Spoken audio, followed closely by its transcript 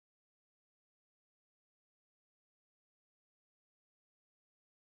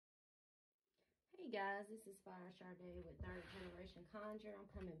Hey guys, this is Fire Sade with Third Generation Conjure. I'm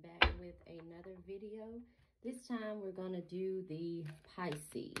coming back with another video. This time we're going to do the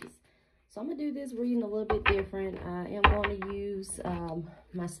Pisces. So I'm going to do this reading a little bit different. I am going to use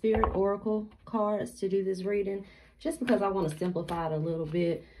my Spirit Oracle cards to do this reading, just because I want to simplify it a little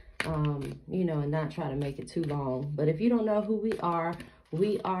bit, you know, and not try to make it too long. But if you don't know who we are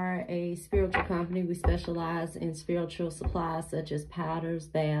a spiritual company. We specialize in spiritual supplies such as powders,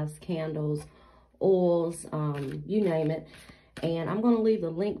 baths, candles, oils, you name it. And I'm going to leave the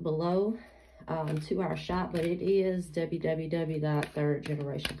link below to our shop, but it is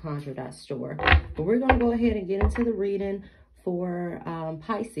www.thirdgenerationconjure.store. But we're going to go ahead and get into the reading for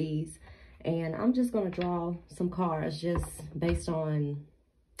Pisces, and I'm just going to draw some cards just based on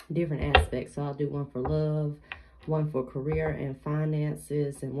different aspects. So I'll do one for love, one for career and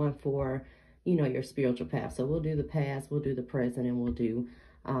finances, and one for, you know, your spiritual path. So we'll do the past, we'll do the present, and we'll do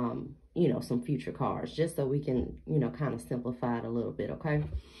you know, some future cards, just so we can, you know, kind of simplify it a little bit. Okay.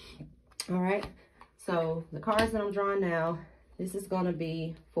 All right. So the cards that I'm drawing now, this is going to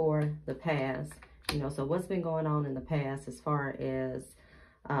be for the past, you know, so what's been going on in the past as far as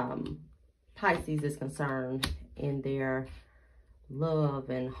Pisces is concerned in their love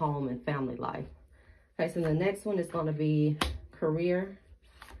and home and family life. Okay. So the next one is going to be career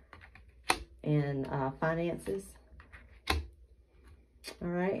and finances. All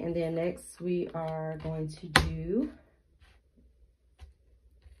right, and then next we are going to do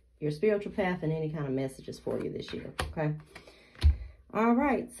your spiritual path and any kind of messages for you this year, okay? All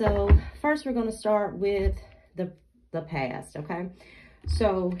right, so first we're going to start with the past, okay?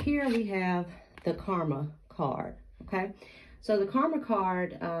 So here we have the Karma card, okay? So the Karma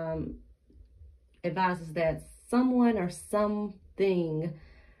card advises that someone or something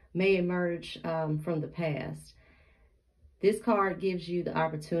may emerge from the past. This card gives you the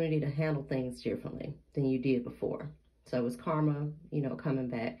opportunity to handle things differently than you did before. So it's karma, you know, coming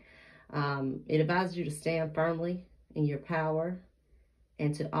back. It advises you to stand firmly in your power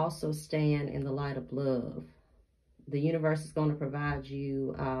and to also stand in the light of love. The universe is going to provide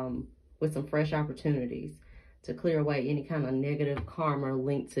you with some fresh opportunities to clear away any kind of negative karma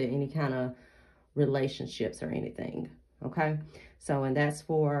linked to any kind of relationships or anything. Okay. So, and that's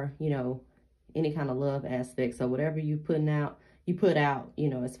for, you know, any kind of love aspect. So whatever you put out, you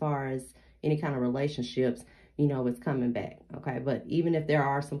know, as far as any kind of relationships, you know, it's coming back. Okay. But even if there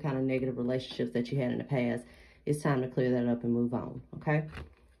are some kind of negative relationships that you had in the past, it's time to clear that up and move on. Okay.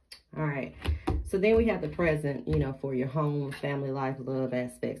 All right. So then we have the present, you know, for your home, family life, love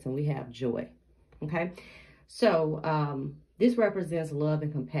aspects, and we have joy. Okay. So, this represents love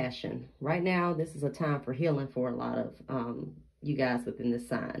and compassion. Right now, this is a time for healing for a lot of, you guys within this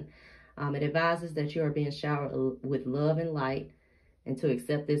sign. It advises that you are being showered with love and light, and to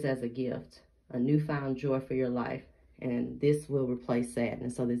accept this as a gift, a newfound joy for your life. And this will replace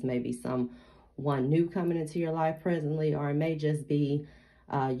sadness. So this may be someone new coming into your life presently, or it may just be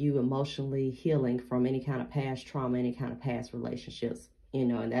you emotionally healing from any kind of past trauma, any kind of past relationships, you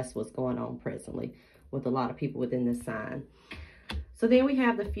know, and that's what's going on presently with a lot of people within this sign. So then we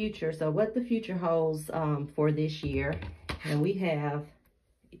have the future. So what the future holds for this year, and we have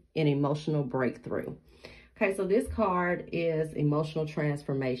an emotional breakthrough. Okay, so this card is emotional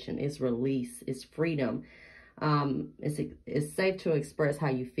transformation, it's release, it's freedom. It's safe to express how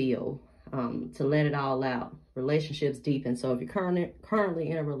you feel, to let it all out. Relationships deepen. So if you're currently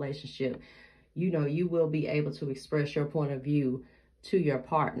in a relationship, you know, you will be able to express your point of view to your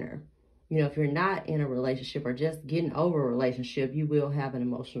partner. You know, if you're not in a relationship or just getting over a relationship, you will have an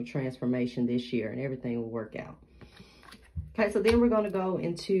emotional transformation this year and everything will work out. Okay, so then we're going to go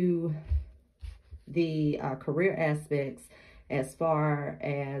into the career aspects as far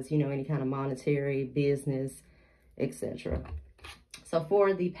as, you know, any kind of monetary, business, etc. So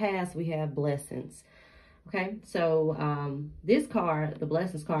for the past, we have blessings. Okay, so this card, the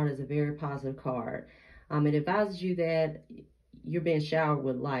blessings card, is a very positive card. It advises you that you're being showered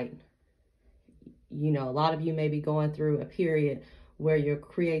with light. You know, a lot of you may be going through a period where your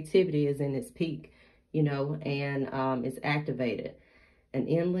creativity is in its peak, you know, and it's activated. An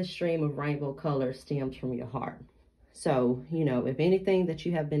endless stream of rainbow color stems from your heart. So, you know, if anything that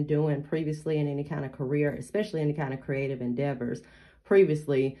you have been doing previously in any kind of career, especially any kind of creative endeavors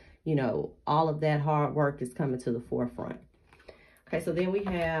previously, you know, all of that hard work is coming to the forefront. Okay, so then we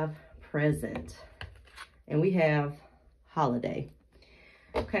have present, and we have holiday.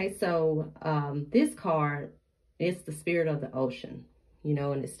 Okay, so this card is the spirit of the ocean. You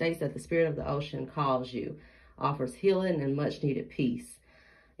know, and it states that the spirit of the ocean calls you, offers healing and much needed peace.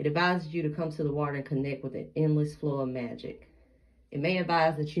 It advises you to come to the water and connect with an endless flow of magic. It may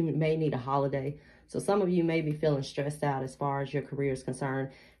advise that you may need a holiday So some of you may be feeling stressed out as far as your career is concerned,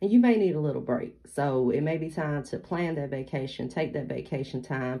 and you may need a little break. So it may be time to plan that vacation, take that vacation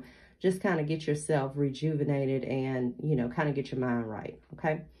time, just kind of get yourself rejuvenated and, you know, kind of get your mind right,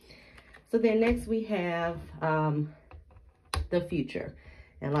 okay? So then next we have the future.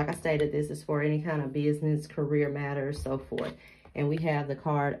 And like I stated, this is for any kind of business, career matters, so forth. And we have the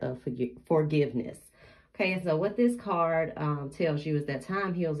card of forgiveness. Okay, so what this card tells you is that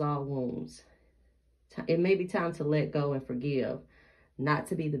time heals all wounds. It may be time to let go and forgive, not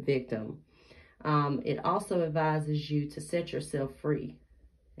to be the victim. It also advises you to set yourself free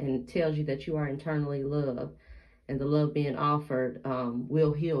and tells you that you are internally loved, and the love being offered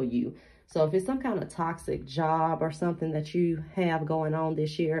will heal you. So if it's some kind of toxic job or something that you have going on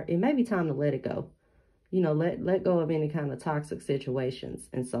this year, it may be time to let it go. You know, let go of any kind of toxic situations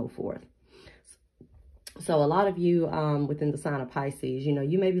and so forth. So a lot of you within the sign of Pisces, you know,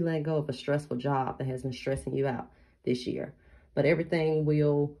 you may be letting go of a stressful job that has been stressing you out this year. But everything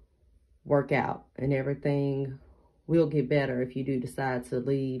will work out and everything will get better if you do decide to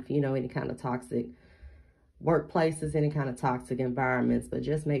leave, you know, any kind of toxic workplaces, any kind of toxic environments. But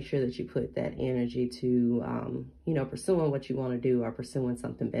just make sure that you put that energy to, you know, pursuing what you want to do or pursuing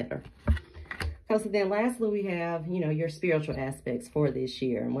something better. So then lastly, we have, you know, your spiritual aspects for this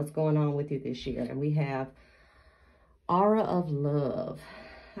year and what's going on with you this year. And we have aura of love.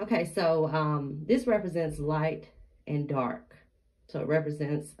 Okay, so this represents light and dark. So it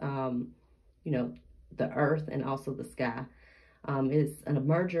represents, you know, the earth and also the sky. It's a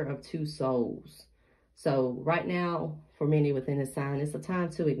merger of two souls. So right now, for many within the sign, it's a time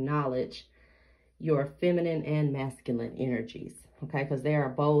to acknowledge your feminine and masculine energies. Okay, because they are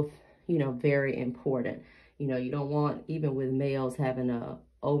both, you know, very important. You know, you don't want, even with males, having a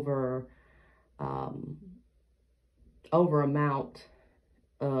over amount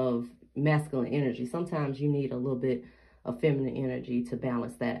of masculine energy. Sometimes you need a little bit of feminine energy to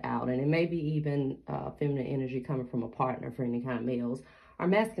balance that out. And it may be even feminine energy coming from a partner for any kind of males, or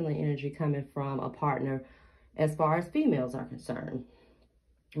masculine energy coming from a partner as far as females are concerned.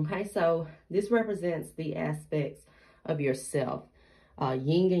 Okay, so this represents the aspects of yourself.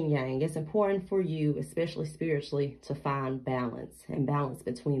 Yin and yang. It's important for you, especially spiritually, to find balance and balance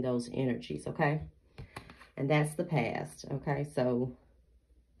between those energies, okay? And that's the past, okay? So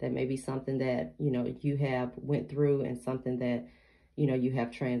that may be something that, you know, you have went through and something that, you know, you have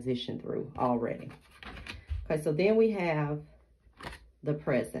transitioned through already. Okay, so then we have the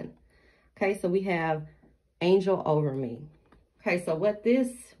present. Okay, so we have angel over me. Okay, so what this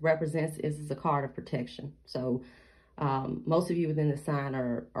represents is a card of protection. So most of you within the sign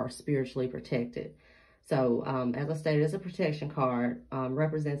are spiritually protected. So as I stated, it's a protection card,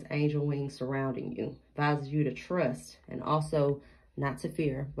 represents angel wings surrounding you, advises you to trust and also not to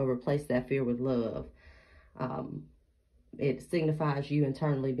fear, but replace that fear with love. It signifies you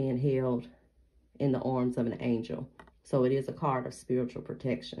internally being held in the arms of an angel. So it is a card of spiritual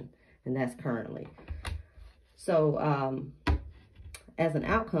protection, and that's currently. So as an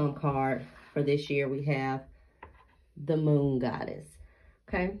outcome card for this year, we have the moon goddess.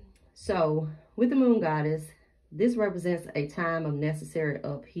 Okay, so with the moon goddess, this represents a time of necessary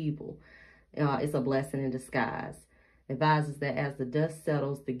upheaval. It's a blessing in disguise. Advises that as the dust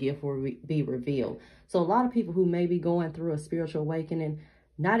settles, the gift will be revealed. So a lot of people who may be going through a spiritual awakening,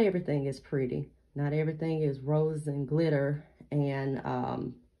 not everything is pretty. Not everything is roses and glitter. And,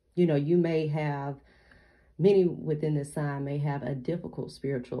 you know, you may have, many within this sign may have a difficult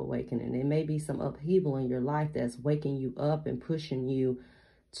spiritual awakening. It may be some upheaval in your life that's waking you up and pushing you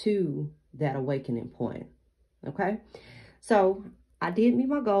to that awakening point. Okay, so I did meet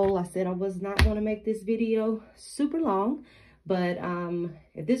my goal. I said I was not going to make this video super long, but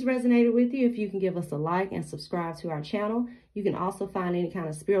if this resonated with you, if you can give us a like and subscribe to our channel. You can also find any kind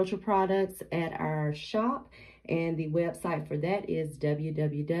of spiritual products at our shop, and the website for that is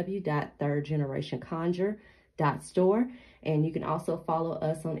www.thirdgenerationconjure.store. And you can also follow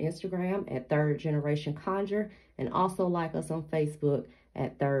us on Instagram at Third Generation Conjure, and also like us on Facebook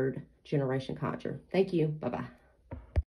at Third Generation Conjure. Thank you. Bye-bye.